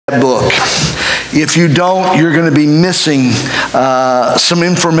book. If you don't, you're going to be missing some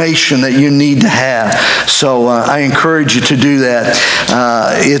information that you need to have. So I encourage you to do that.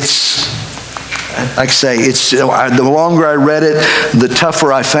 Like I say, the longer I read it, the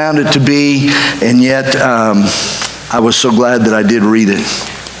tougher I found it to be, and yet I was so glad that I did read it.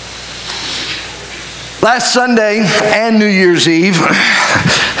 Last Sunday and New Year's Eve,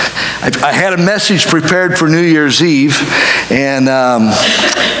 I had a message prepared for New Year's Eve, and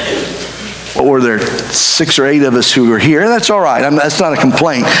what were there, 6 or 8 of us who were here, and that's all right. That's not a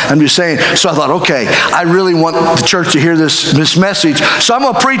complaint. I'm just saying, so I thought, okay, I really want the church to hear this message, so I'm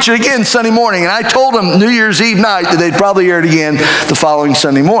going to preach it again Sunday morning. And I told them New Year's Eve night that they'd probably hear it again the following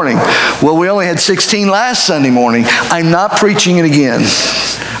Sunday morning. Well, we only had 16 last Sunday morning. I'm not preaching it again.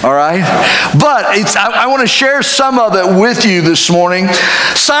 All right? But I want to share some of it with you this morning.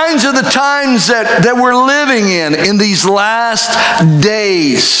 Signs of the times that we're living in these last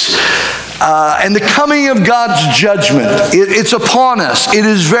days. And the coming of God's judgment. It's upon us. It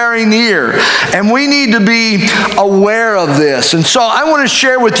is very near. And we need to be aware of this. And so I want to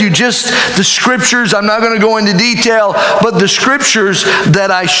share with you just the scriptures. I'm not going to go into detail, but the scriptures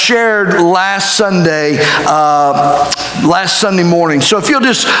that I shared last Sunday morning. So if you'll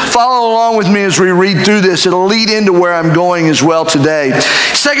just follow along with me as we read through this, it'll lead into where I'm going as well today.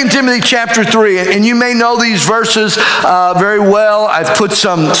 2 Timothy chapter 3, and you may know these verses very well. I've put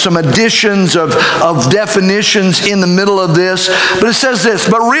some additions of definitions in the middle of this, but it says this: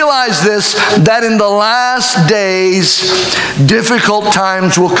 but realize this, that in the last days difficult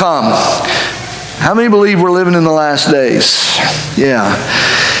times will come. How many believe we're living in the last days? Yeah.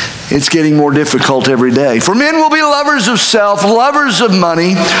 It's getting more difficult every day. For men will be lovers of self, lovers of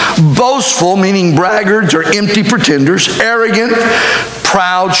money, boastful, meaning braggarts or empty pretenders, arrogant,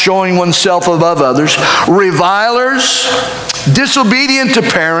 proud, showing oneself above others, revilers, disobedient to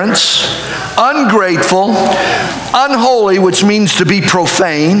parents, ungrateful, unholy, which means to be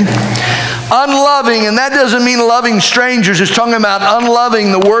profane, unloving, and that doesn't mean loving strangers. It's talking about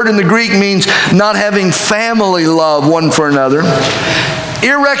unloving. The word in the Greek means not having family love one for another.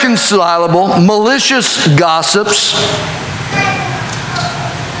 Irreconcilable, malicious gossips,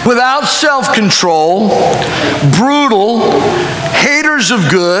 without self-control, brutal, haters of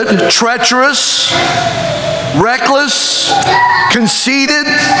good, treacherous, reckless, conceited,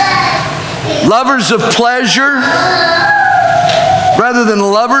 lovers of pleasure rather than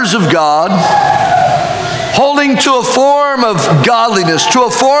lovers of God, holding to a form of godliness, to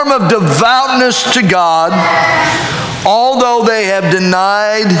a form of devoutness to God, although they have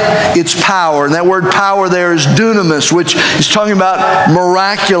denied its power. And that word power there is dunamis, which is talking about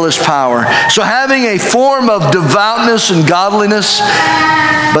miraculous power. So having a form of devoutness and godliness,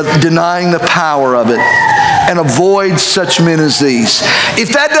 but denying the power of it. And avoid such men as these. If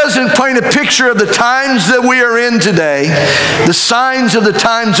that doesn't paint a picture of the times that we are in today, the signs of the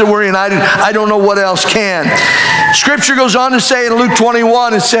times that we're in, I don't know what else can. Scripture goes on to say in Luke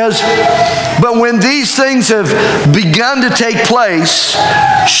 21, it says, but when these things have begun to take place,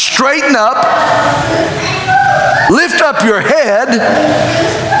 straighten up, lift up your head,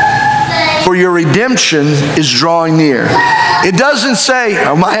 for your redemption is drawing near. It doesn't say,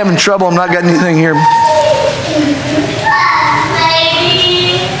 am I having trouble? I'm not got anything here.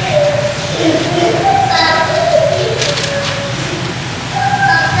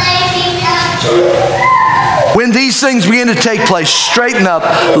 When these things begin to take place, straighten up,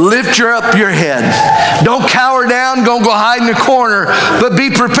 lift up your head. Don't cower down, don't go hide in a corner, but be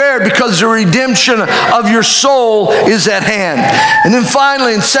prepared because the redemption of your soul is at hand. And then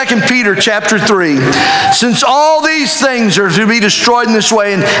finally in 2 Peter chapter 3, since all these things are to be destroyed in this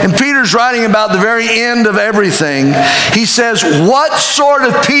way, and Peter's writing about the very end of everything, he says, what sort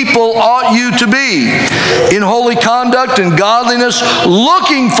of people ought you to be? In holy conduct and godliness,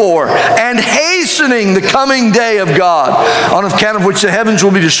 looking for and hastening the coming day of God, on account of which the heavens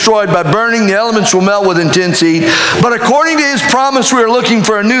will be destroyed by burning, the elements will melt with intense heat. But according to his promise, we are looking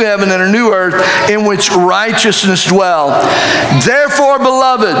for a new heaven and a new earth in which righteousness dwell. Therefore,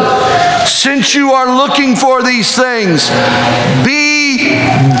 beloved, since you are looking for these things, be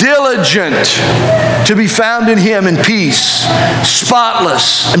diligent to be found in him in peace,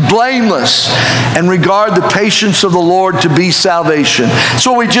 spotless and blameless, and regard the patience of the Lord to be salvation. That's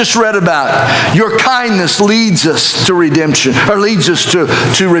what we just read about. Your kindness leads us to redemption, or leads us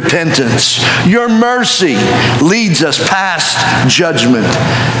to repentance. Your mercy leads us past judgment.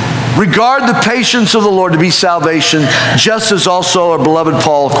 Regard the patience of the Lord to be salvation, just as also our beloved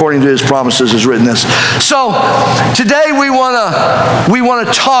Paul, according to his promises, has written this. So today we want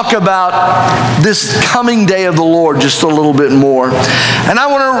to talk about this coming day of the Lord just a little bit more. And I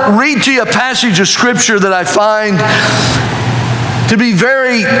want to read to you a passage of Scripture that I find to be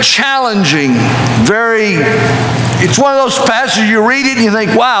very challenging, it's one of those passages you read it and you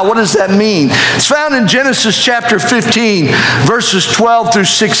think, wow, what does that mean? It's found in Genesis chapter 15, verses 12 through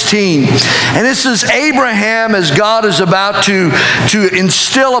 16. And this is Abraham as God is about to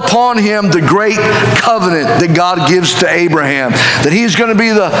instill upon him the great covenant that God gives to Abraham. That he's going to be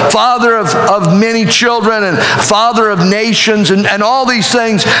the father of many children and father of nations and all these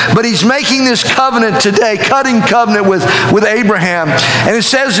things. But he's making this covenant today, cutting covenant with Abraham. And it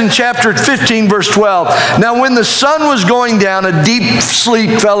says in chapter 15, verse 12, now when the sun was going down, a deep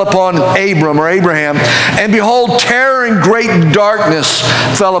sleep fell upon Abraham, and behold, terror and great darkness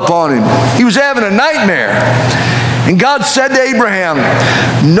fell upon him. He was having a nightmare. And God said to Abraham,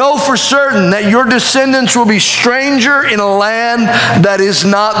 know for certain that your descendants will be stranger in a land that is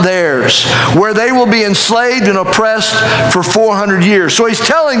not theirs, where they will be enslaved and oppressed for 400 years. So he's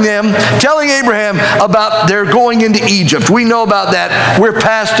telling Abraham about their going into Egypt. We know about that. We're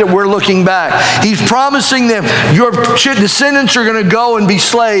past it. We're looking back. He's promising them, your descendants are going to go and be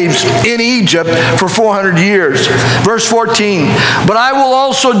slaves in Egypt for 400 years. Verse 14, but I will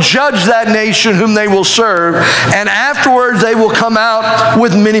also judge that nation whom they will serve, and afterwards they will come out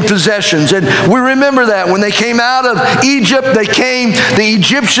with many possessions. And we remember that when they came out of Egypt, the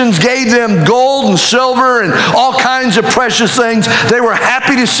Egyptians gave them gold and silver and all kinds of precious things. They were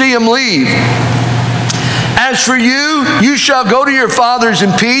happy to see them leave. As for you, you shall go to your fathers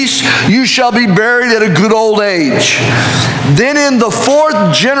in peace. You shall be buried at a good old age. Then in the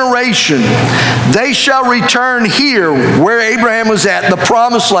fourth generation, they shall return here, where Abraham was at, the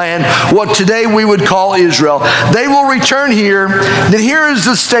promised land, what today we would call Israel. They will return here. Then here is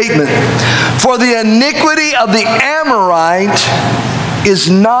the statement. For the iniquity of the Amorite is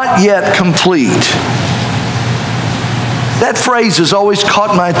not yet complete. That phrase has always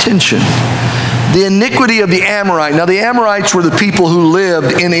caught my attention. The iniquity of the Amorite. Now, the Amorites were the people who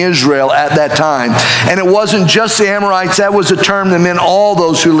lived in Israel at that time. And it wasn't just the Amorites. That was a term that meant all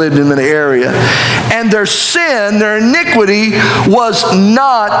those who lived in the area. And their sin, their iniquity, was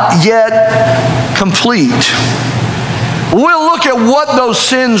not yet complete. We'll look at what those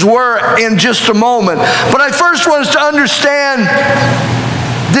sins were in just a moment. But I first want us to understand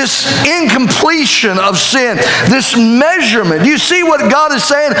this incompletion of sin, this measurement. You see what God is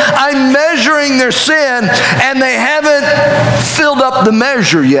saying? I'm measuring their sin, and they haven't filled up the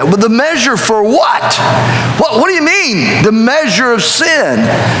measure yet. But the measure for what? What do you mean? The measure of sin.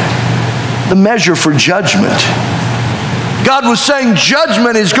 The measure for judgment. God was saying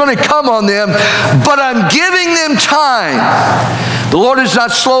judgment is going to come on them, but I'm giving them time. The Lord is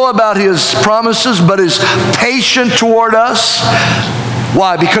not slow about His promises, but is patient toward us.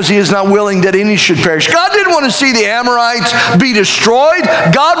 Why? Because He is not willing that any should perish. God didn't want to see the Amorites be destroyed.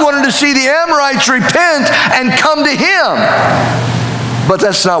 God wanted to see the Amorites repent and come to Him. But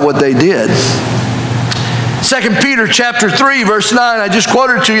that's not what they did. 2 Peter chapter 3, verse 9, I just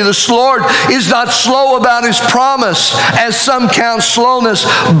quoted to you, the Lord is not slow about His promise, as some count slowness,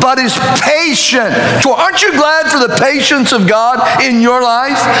 but is patient. Aren't you glad for the patience of God in your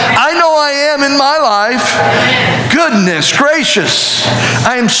life? I know I am in my life. Goodness gracious.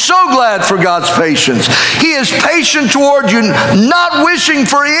 I am so glad for God's patience. He is patient toward you, not wishing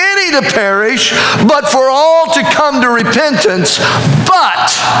for any to perish, but for all to come to repentance.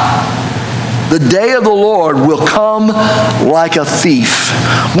 But the day of the Lord will come like a thief.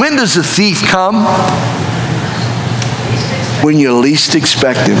 When does the thief come? When you least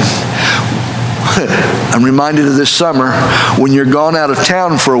expect him. I'm reminded of this summer when you're gone out of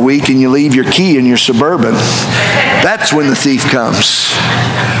town for a week and you leave your key in your Suburban. That's when the thief comes.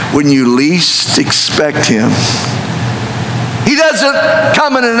 When you least expect him. He doesn't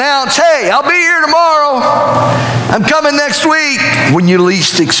come and announce, hey, I'll be here tomorrow. I'm coming next week. When you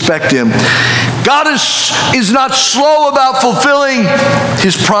least expect Him. God is not slow about fulfilling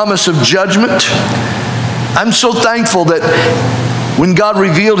His promise of judgment. I'm so thankful that when God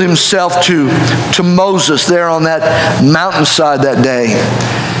revealed Himself to Moses there on that mountainside that day,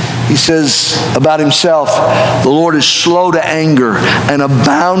 He says about Himself, the Lord is slow to anger and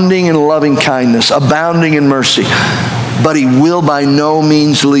abounding in loving kindness, abounding in mercy. But He will by no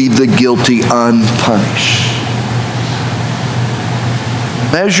means leave the guilty unpunished.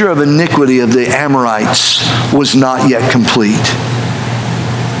 The measure of iniquity of the Amorites was not yet complete.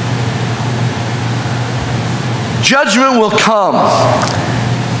 Judgment will come.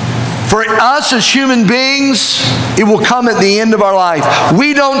 us as human beings, it will come at the end of our life.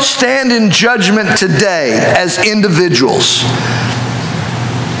 We don't stand in judgment today as individuals.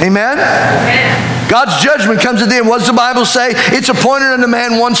 Amen? God's judgment comes at the end. What does the Bible say? It's appointed unto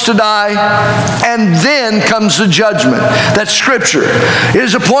man once to die, and then comes the judgment. That's Scripture. It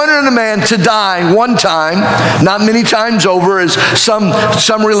is appointed unto man to die one time, not many times over, as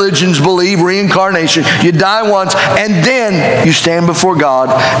some religions believe, reincarnation. You die once, and then you stand before God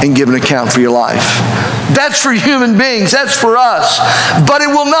and give an account for your life. That's for human beings. That's for us. But it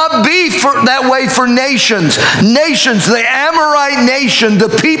will not be that way for nations. Nations, the Amorite nation, the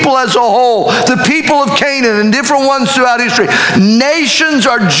people as a whole, the people of Canaan and different ones throughout history. Nations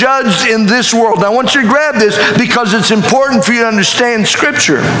are judged in this world. Now I want you to grab this because it's important for you to understand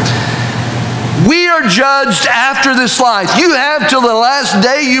Scripture. We are judged after this life. You have till the last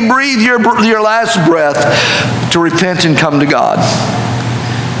day you breathe your last breath to repent and come to God.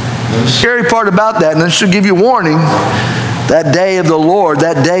 The scary part about that, and this should give you a warning, that day of the Lord,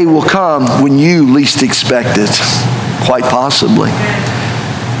 that day will come when you least expect it, quite possibly.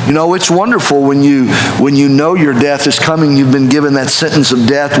 You know, it's wonderful when you know your death is coming. You've been given that sentence of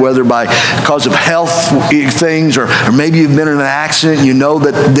death, whether because of health things or maybe you've been in an accident. You know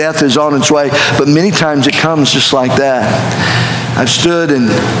that death is on its way. But many times it comes just like that. I've stood and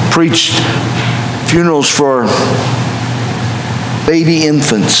preached funerals for baby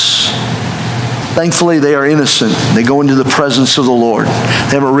infants. Thankfully, they are innocent. They go into the presence of the Lord.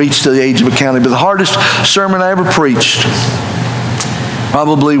 They haven't reached the age of accountability. But the hardest sermon I ever preached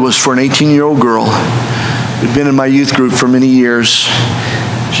probably was for an 18-year-old girl who'd been in my youth group for many years.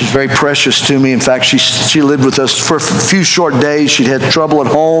 She's very precious to me. In fact, she lived with us for a few short days. She'd had trouble at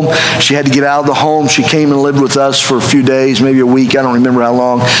home. She had to get out of the home. She came and lived with us for a few days, maybe a week. I don't remember how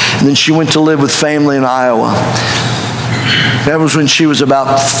long. And then she went to live with family in Iowa. That was when she was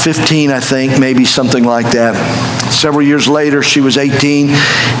about 15, I think, maybe something like that. Several years later, she was 18.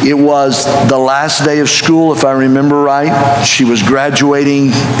 It was the last day of school, if I remember right. She was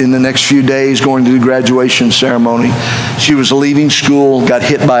graduating in the next few days, going to the graduation ceremony. She was leaving school, got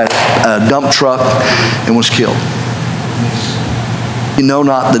hit by a dump truck, and was killed. You know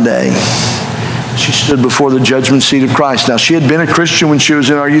not the day. She stood before the judgment seat of Christ. Now, she had been a Christian when she was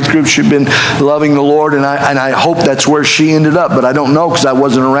in our youth group. She'd been loving the Lord, and I hope that's where she ended up. But I don't know because I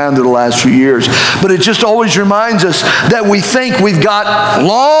wasn't around in the last few years. But it just always reminds us that we think we've got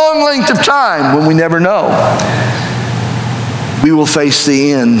long length of time when we never know. We will face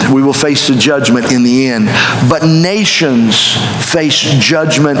the end. We will face the judgment in the end. But nations face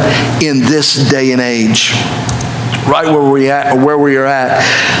judgment in this day and age. Right where we are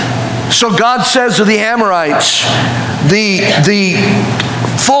at. So God says to the Amorites, the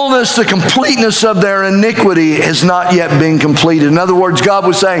fullness, the completeness of their iniquity has not yet been completed. In other words, God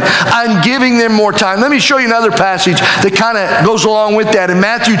was saying, I'm giving them more time. Let me show you another passage that kind of goes along with that. In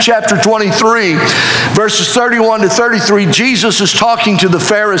Matthew chapter 23, verses 31 to 33, Jesus is talking to the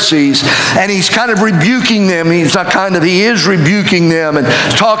Pharisees, and he's kind of rebuking them. He is rebuking them and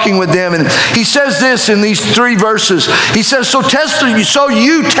talking with them. And he says this in these 3 verses. He says, so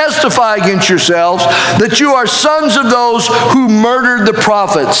you testify against yourselves that you are sons of those who murdered the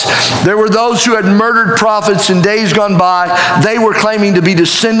prophets. There were those who had murdered prophets in days gone by. They were claiming to be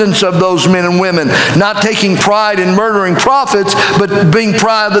descendants of those men and women, not taking pride in murdering prophets, but being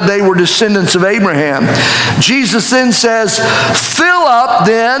proud that they were descendants of Abraham. Jesus then says, fill up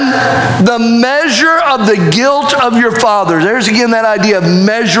then the measure of the guilt of your fathers. There's again that idea of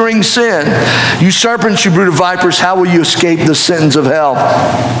measuring sin. You serpents, you brood of vipers, how will you escape the sentence of hell?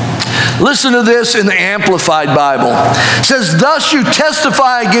 Listen to this in the Amplified Bible. It says, thus you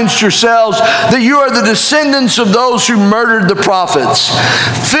testify against yourselves that you are the descendants of those who murdered the prophets.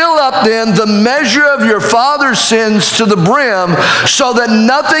 Fill up then the measure of your father's sins to the brim, so that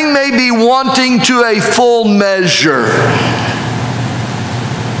nothing may be wanting to a full measure.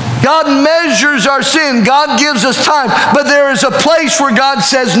 God measures our sin. God gives us time. But there is a place where God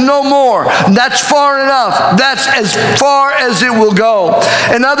says no more. That's far enough. That's as far as it will go.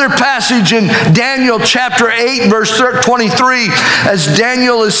 Another passage in Daniel chapter 8, verse 23, as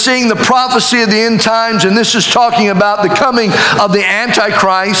Daniel is seeing the prophecy of the end times, and this is talking about the coming of the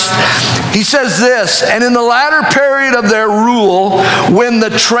Antichrist. He says this, and in the latter period of their rule, when the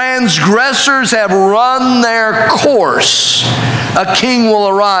transgressors have run their course, a king will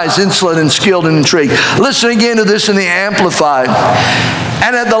arise, insolent and skilled in intrigue. Listen again to this in the Amplified.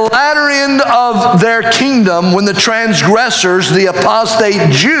 And at the latter end of their kingdom, when the transgressors, the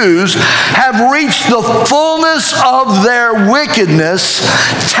apostate Jews, have reached the fullness of their wickedness,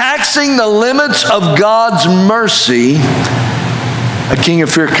 taxing the limits of God's mercy, A king of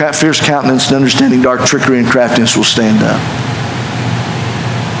fierce countenance and understanding dark trickery and craftiness will stand up.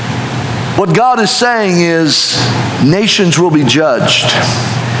 What God is saying is nations will be judged.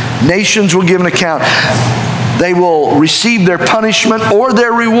 Nations will give an account. They will receive their punishment or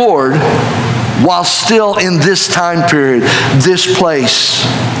their reward while still in this time period, this place.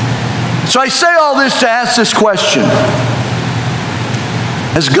 So I say all this to ask this question.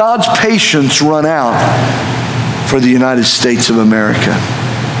 Has God's patience run out for the United States of America?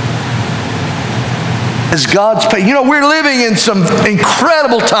 Has God's patience? You know, we're living in some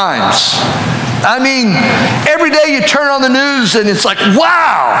incredible times. I mean, every day you turn on the news and it's like,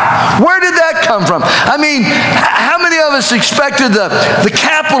 wow, where did that come from? I mean, how many of us expected the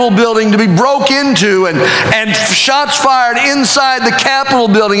Capitol building to be broke into and shots fired inside the Capitol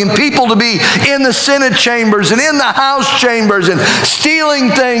building and people to be in the Senate chambers and in the House chambers and stealing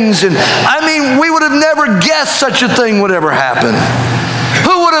things? And I mean, we would have never guessed such a thing would ever happen.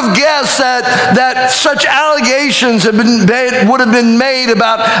 Who would have guessed that such allegations would have been made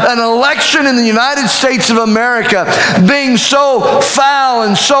about an election in the United States of America being so foul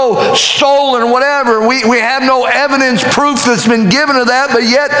and so stolen or whatever? We have no evidence, proof that's been given of that, but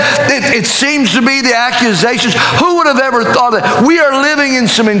yet it seems to be the accusations. Who would have ever thought that? We are living in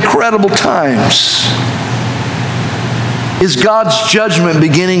some incredible times. Is God's judgment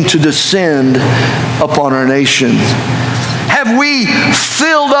beginning to descend upon our nation? Have we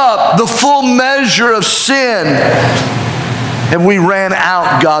filled up the full measure of sin? Have we ran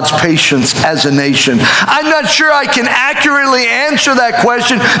out God's patience as a nation? I'm not sure I can accurately answer that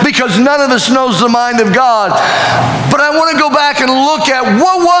question because none of us knows the mind of God. But I want to go back and look at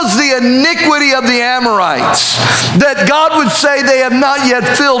what was the iniquity of the Amorites that God would say they have not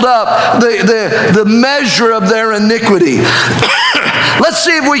yet filled up the measure of their iniquity. Let's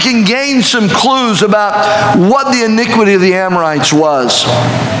see if we can gain some clues about what the iniquity of the Amorites was.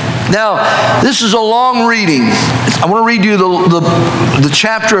 Now, this is a long reading. I want to read you the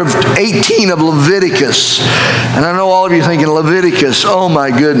chapter of 18 of Leviticus. And I know all of you are thinking, Leviticus, oh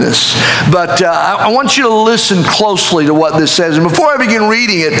my goodness. But I want you to listen closely to what this says. And before I begin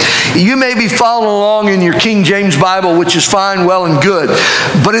reading it, you may be following along in your King James Bible, which is fine, well, and good.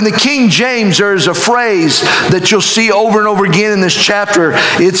 But in the King James, there is a phrase that you'll see over and over again in this chapter.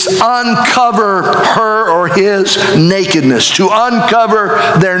 It's uncover her or his nakedness. To uncover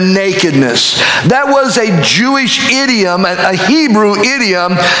their nakedness. That was a Jewish idiom, a Hebrew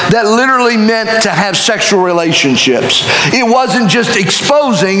idiom that literally meant to have sexual relationships. It wasn't just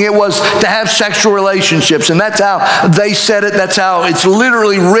exposing, it was to have sexual relationships. And that's how they said it. That's how it's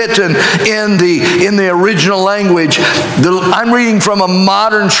literally written in the original language. I'm reading from a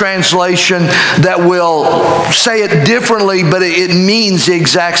modern translation that will say it differently, but it means the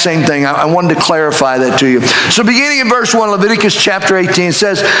exact same thing. I wanted to clarify that to you. So beginning in verse 1, Leviticus chapter 18, it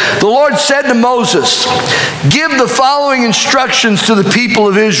says, "The Lord said to Moses, give the following instructions to the people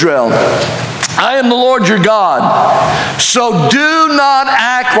of Israel. I am the Lord your God. So do not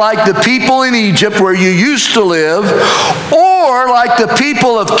act like the people in Egypt where you used to live, or like the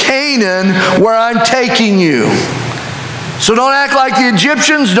people of Canaan where I'm taking you." So don't act like the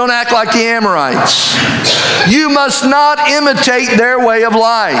Egyptians, don't act like the Amorites. You must not imitate their way of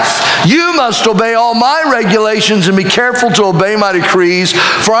life. You must obey all my regulations and be careful to obey my decrees,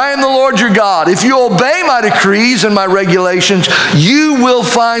 for I am the Lord your God. If you obey my decrees and my regulations, you will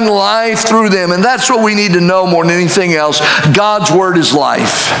find life through them. And that's what we need to know more than anything else. God's word is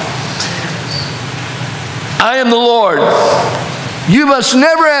life. I am the Lord. You must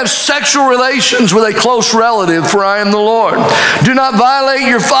never have sexual relations with a close relative, for I am the Lord. Do not violate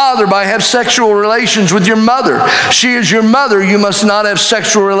your father by having sexual relations with your mother. She is your mother. You must not have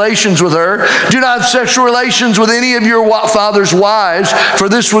sexual relations with her. Do not have sexual relations with any of your father's wives, for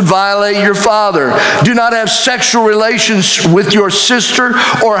this would violate your father. Do not have sexual relations with your sister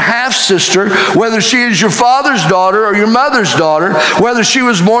or half-sister, whether she is your father's daughter or your mother's daughter, whether she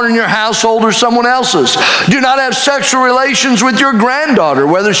was born in your household or someone else's. Do not have sexual relations with your granddaughter,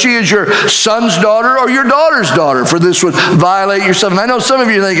 whether she is your son's daughter or your daughter's daughter, for this would violate your son. And I know some of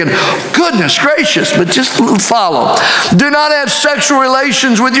you are thinking, goodness gracious, but just follow. Do not have sexual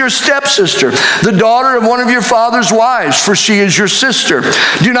relations with your stepsister, the daughter of one of your father's wives, for she is your sister.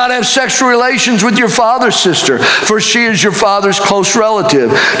 Do not have sexual relations with your father's sister, for she is your father's close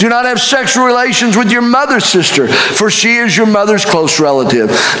relative. Do not have sexual relations with your mother's sister, for she is your mother's close relative.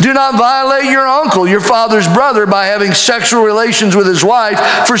 Do not violate your uncle, your father's brother, by having sexual relations relations with his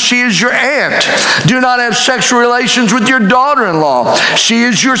wife, for she is your aunt. Do not have sexual relations with your daughter-in-law. She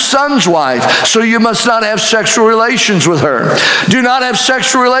is your son's wife, so you must not have sexual relations with her. Do not have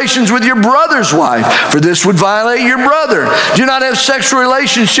sexual relations with your brother's wife, for this would violate your brother. Do not have sexual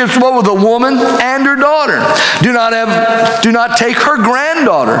relationships both with a woman and her daughter. Do not take her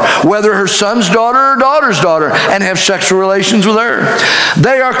granddaughter, whether her son's daughter or daughter's daughter, and have sexual relations with her.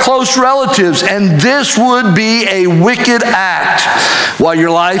 They are close relatives, and this would be a wicked act. While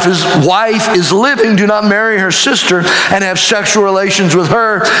your wife is living, do not marry her sister and have sexual relations with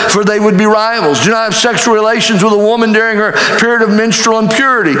her, for they would be rivals. Do not have sexual relations with a woman during her period of menstrual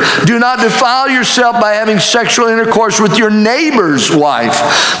impurity. Do not defile yourself by having sexual intercourse with your neighbor's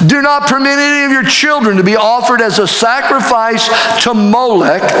wife. Do not permit any of your children to be offered as a sacrifice to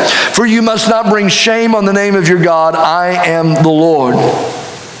Molech, for you must not bring shame on the name of your God. I am the Lord.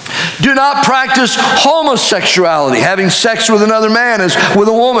 Do not practice homosexuality, having sex with another man as with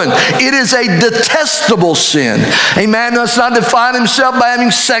a woman. It is a detestable sin. A man must not defile himself by having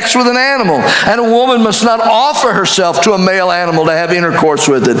sex with an animal, and a woman must not offer herself to a male animal to have intercourse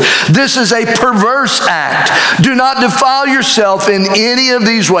with it. This is a perverse act. Do not defile yourself in any of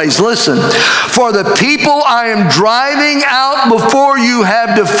these ways. Listen, for the people I am driving out before you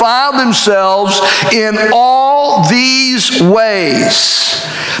have defiled themselves in all these ways.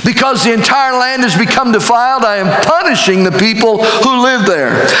 Because the entire land has become defiled, I am punishing the people who live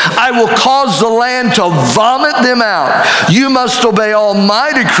there. I will cause the land to vomit them out. You must obey all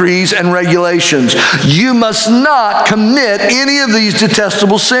my decrees and regulations. You must not commit any of these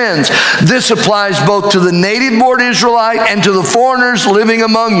detestable sins. This applies both to the native-born Israelite and to the foreigners living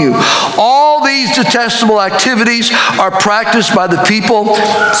among you. All these detestable activities are practiced by the people,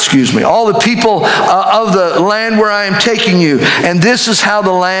 all the people of the land where I am taking you. And this is how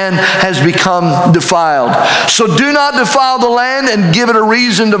the land has become defiled. So do not defile the land and give it a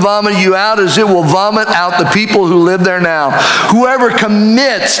reason to vomit you out, as it will vomit out the people who live there now. Whoever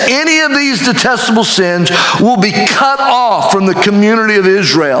commits any of these detestable sins will be cut off from the community of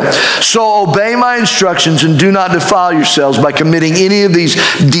Israel. So obey my instructions and do not defile yourselves by committing any of these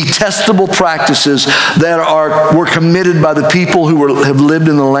detestable practices that were committed by the people who have lived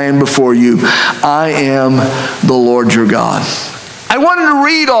in the land before you. I am the Lord your God. I wanted to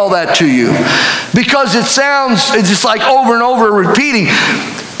read all that to you because it's just like over and over repeating,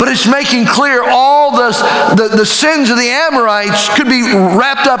 but it's making clear all the sins of the Amorites could be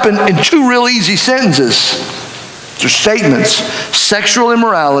wrapped up in two real easy sentences. They're statements: sexual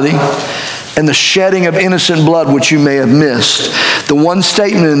immorality and the shedding of innocent blood, which you may have missed. The one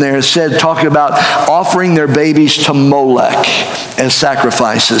statement in there said, talking about offering their babies to Molech as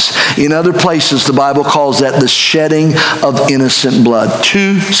sacrifices. In other places, the Bible calls that the shedding of innocent blood.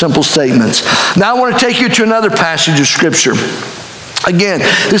 Two simple statements. Now I want to take you to another passage of Scripture. Again,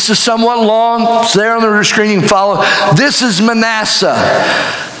 this is somewhat long. It's there on the screen. You can follow. This is Manasseh,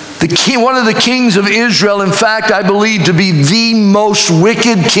 one of the kings of Israel. In fact, I believe to be the most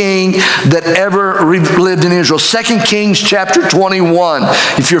wicked king that ever lived in Israel. 2 Kings chapter 21,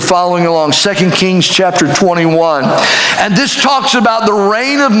 if you're following along. 2 Kings chapter 21. And this talks about the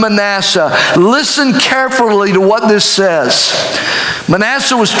reign of Manasseh. Listen carefully to what this says.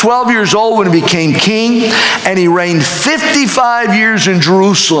 Manasseh was 12 years old when he became king, and he reigned 55 years in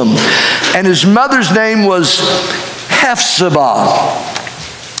Jerusalem. And his mother's name was Hephzibah.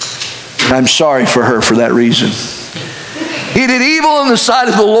 I'm sorry for her for that reason. He did evil in the sight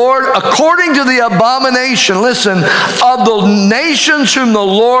of the Lord according to the abomination, listen, of the nations whom the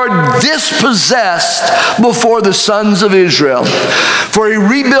Lord dispossessed before the sons of Israel. For he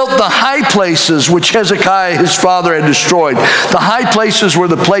rebuilt the high places which Hezekiah his father had destroyed. The high places were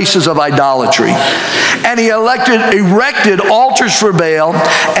the places of idolatry. And he erected altars for Baal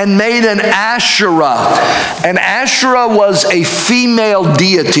and made an Asherah. An Asherah was a female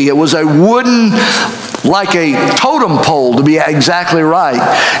deity. It was a wooden, like a totem pole, to be exactly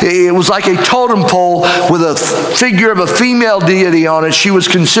right. It was like a totem pole with a figure of a female deity on it. She was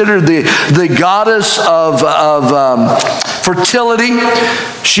considered the goddess of fertility.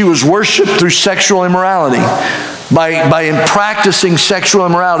 She was worshipped through sexual immorality. By practicing sexual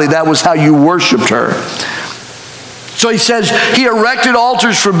immorality, that was how you worshipped her. So he says, he erected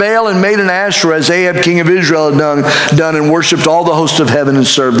altars for Baal and made an Asherah, as Ahab, king of Israel, had done, and worshipped all the hosts of heaven and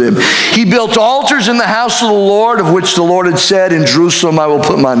served them. He built altars in the house of the Lord, of which the Lord had said, in Jerusalem I will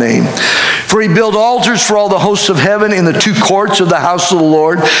put my name. For he built altars for all the hosts of heaven in the two courts of the house of the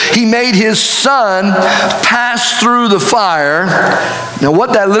Lord. He made his son pass through the fire. Now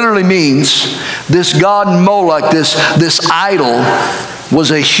what that literally means, this god Moloch, this idol,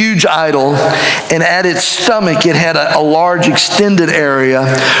 was a huge idol, and at its stomach it had a large extended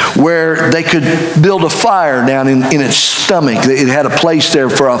area where they could build a fire down in its stomach. It had a place there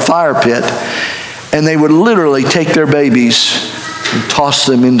for a fire pit, and they would literally take their babies and toss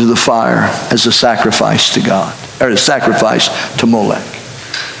them into the fire as a sacrifice to God, or a sacrifice to Molech.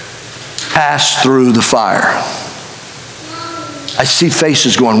 Pass through the fire. I see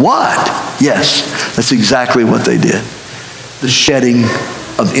faces going, what? Yes, that's exactly what they did. The shedding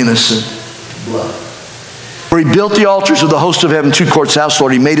of innocent blood. Where he built the altars of the host of heaven, 2 courts house,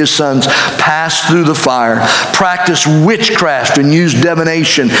 Lord, he made his sons pass through the fire, practiced witchcraft and used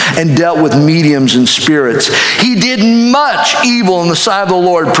divination, and dealt with mediums and spirits. He did much evil in the sight of the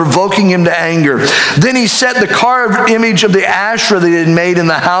Lord, provoking him to anger. Then he set the carved image of the Asherah that he had made in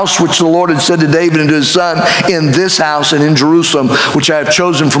the house which the Lord had said to David and to his son, in this house and in Jerusalem, which I have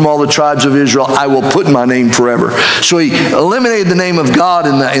chosen from all the tribes of Israel, I will put my name forever. So he eliminated the name of God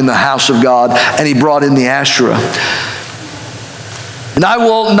in the house of God, and he brought in the Asherah. And I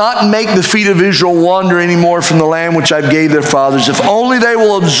will not make the feet of Israel wander anymore from the land which I gave their fathers, if only they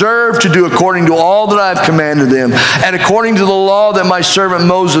will observe to do according to all that I have commanded them, and according to the law that my servant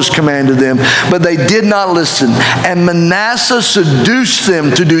Moses commanded them. But they did not listen. And Manasseh seduced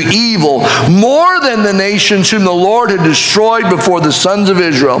them to do evil more than the nations whom the Lord had destroyed before the sons of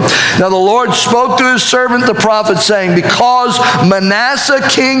Israel. Now the Lord spoke to his servant the prophet, saying, because Manasseh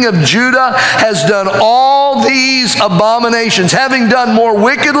king of Judah has done all these abominations, having done more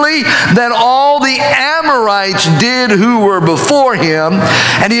wickedly than all the Amorites did who were before him,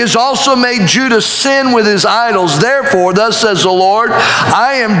 and he has also made Judah sin with his idols. Therefore, thus says the Lord,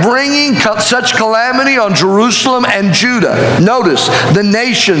 I am bringing such calamity on Jerusalem and Judah. Notice, the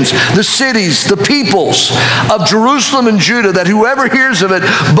nations, the cities, the peoples of Jerusalem and Judah, that whoever hears of it,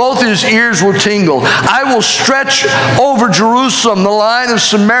 both his ears will tingle. I will stretch over Jerusalem the line of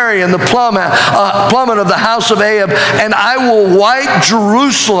Samaria and the plummet of the house of Ahab, and I will wipe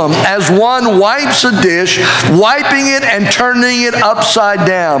Jerusalem as one wipes a dish, wiping it and turning it upside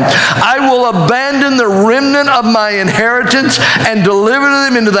down. I will abandon the remnant of my inheritance and deliver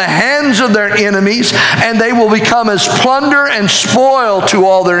them into the hands of their enemies, and they will become as plunder and spoil to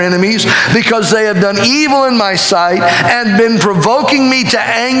all their enemies, because they have done evil in my sight and been provoking me to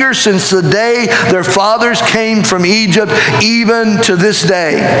anger since the day their fathers came from Egypt, even to this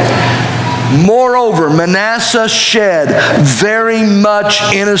day. Moreover, Manasseh shed very much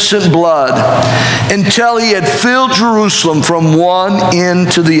innocent blood until he had filled Jerusalem from one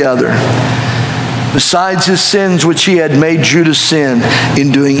end to the other, besides his sins which he had made Judah sin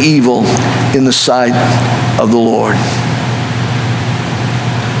in doing evil in the sight of the Lord.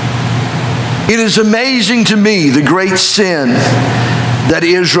 It is amazing to me the great sin that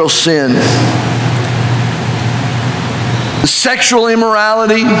Israel sinned. The sexual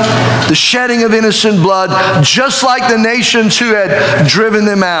immorality, the shedding of innocent blood, just like the nations who had driven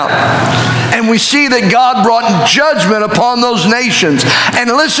them out. And we see that God brought judgment upon those nations. And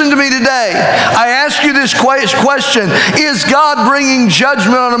listen to me today. I ask you this question. Is God bringing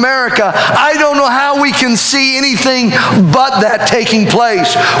judgment on America? I don't know how we can see anything but that taking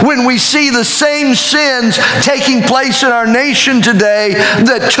place when we see the same sins taking place in our nation today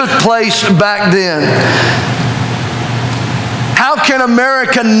that took place back then. How can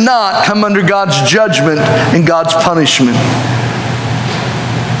America not come under God's judgment and God's punishment?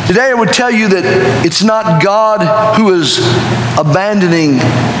 Today I would tell you that it's not God who is abandoning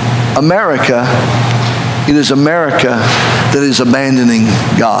America. It is America that is abandoning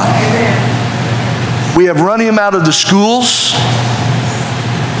God. We have run him out of the schools.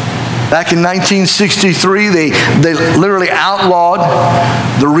 Back in 1963, they literally outlawed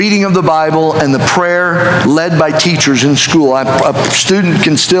the reading of the Bible and the prayer led by teachers in school. A student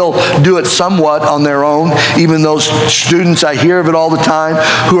can still do it somewhat on their own, even those students, I hear of it all the time,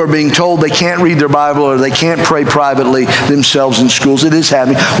 who are being told they can't read their Bible or they can't pray privately themselves in schools. It is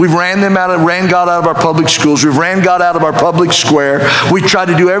happening. We've ran God out of our public schools. We've ran God out of our public square. We try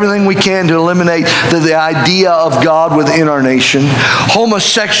to do everything we can to eliminate the idea of God within our nation.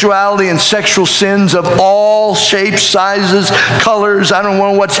 Homosexuality and sexual sins of all shapes, sizes, colors, I don't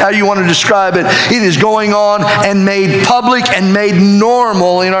know how you want to describe it. It is going on and made public and made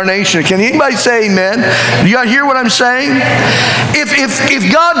normal in our nation. Can anybody say amen? Do you hear what I'm saying?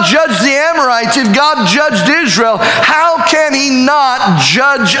 If God judged the Amorites, if God judged Israel, how can he not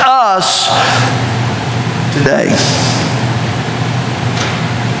judge us today?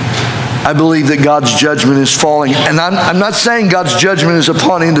 I believe that God's judgment is falling. And I'm not saying God's judgment is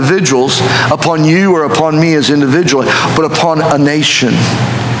upon individuals, upon you or upon me as individuals, but upon a nation.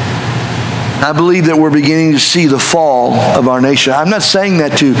 I believe that we're beginning to see the fall of our nation. I'm not saying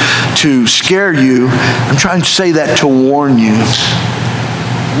that to scare you. I'm trying to say that to warn you.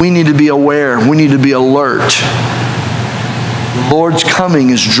 We need to be aware. We need to be alert. The Lord's coming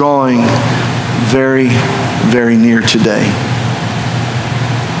is drawing very, very near today.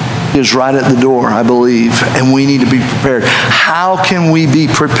 He is right at the door, I believe, and we need to be prepared. How can we be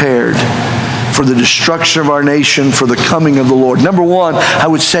prepared for the destruction of our nation, for the coming of the Lord? Number one, I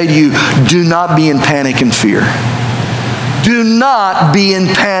would say to you, do not be in panic and fear. Do not be in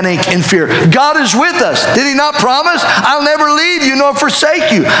panic and fear. God is with us. Did He not promise? I'll never leave you nor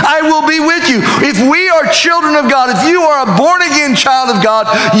forsake you. I will be with you. If we are children of God, if you are a born-again child of God,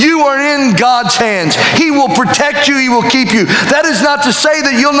 you are in God's hands. He will protect you. He will keep you. That is not to say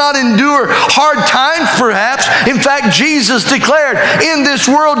that you'll not endure hard times, perhaps. In fact, Jesus declared, in this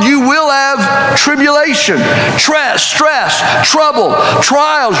world you will have tribulation, stress, trouble,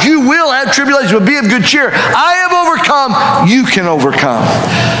 trials. You will have tribulation, but be of good cheer. I have overcome. You can overcome.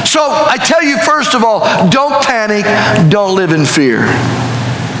 So I tell you, first of all, don't panic. Don't live in fear.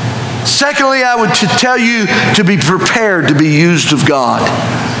 Secondly, I would tell you to be prepared to be used of God.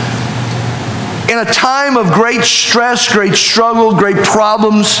 In a time of great stress, great struggle, great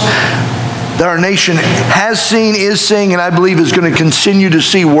problems that our nation has seen, is seeing, and I believe is going to continue to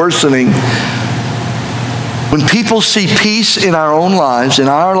see worsening, when people see peace in our own lives, in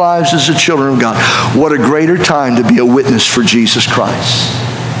our lives as the children of God, what a greater time to be a witness for Jesus Christ.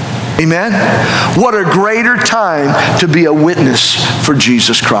 Amen? What a greater time to be a witness for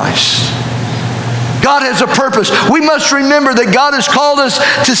Jesus Christ. God has a purpose. We must remember that God has called us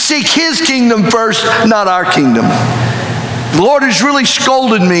to seek His kingdom first, not our kingdom. The Lord has really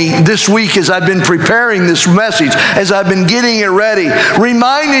scolded me this week as I've been preparing this message, as I've been getting it ready,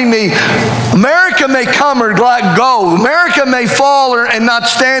 reminding me, America may come or go. America may fall and not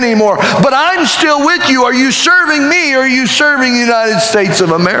stand anymore, but I'm still with you. Are you serving me, or are you serving the United States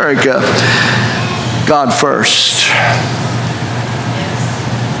of America? God first.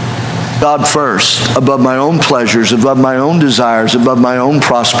 God first, above my own pleasures, above my own desires, above my own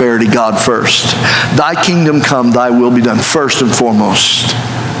prosperity. God first. Thy kingdom come, thy will be done, first and foremost.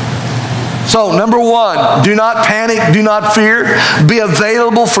 So, number one, do not panic, do not fear. Be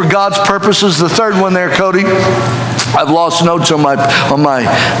available for God's purposes. The third one there, Cody, I've lost notes on my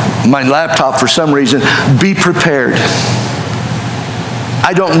laptop for some reason. Be prepared.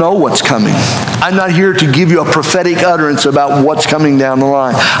 I don't know what's coming. I'm not here to give you a prophetic utterance about what's coming down the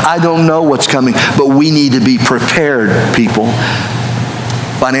line. I don't know what's coming, but we need to be prepared, people.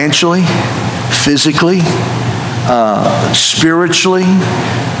 Financially, physically, spiritually,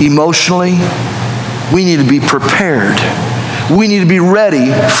 emotionally, we need to be prepared. We need to be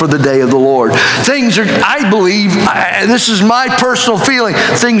ready for the day of the Lord. Things are, I believe, this is my personal feeling,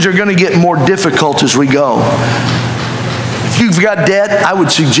 things are going to get more difficult as we go. If you've got debt, I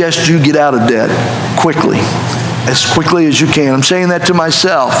would suggest you get out of debt quickly as you can. I'm saying that to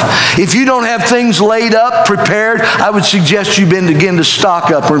myself. If you don't have things laid up, prepared, I would suggest you begin to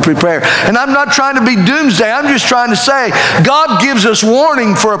stock up and prepare. And I'm not trying to be doomsday. I'm just trying to say God gives us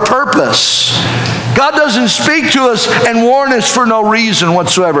warning for a purpose. God doesn't speak to us and warn us for no reason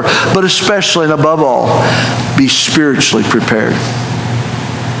whatsoever, but especially and above all, be spiritually prepared.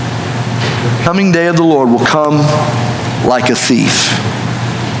 The coming day of the Lord will come like a thief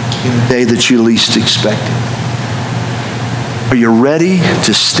in the day that you least expect it. Are you ready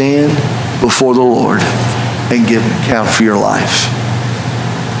to stand before the Lord and give an account for your life?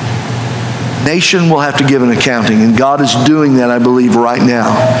 Nation will have to give an accounting, and God is doing that, I believe, right now.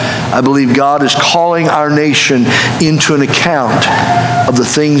 I believe God is calling our nation into an account of the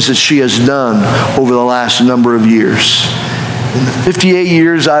things that she has done over the last number of years. In the 58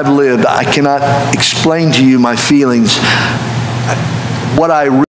 years I've lived, I cannot explain to you my feelings, what I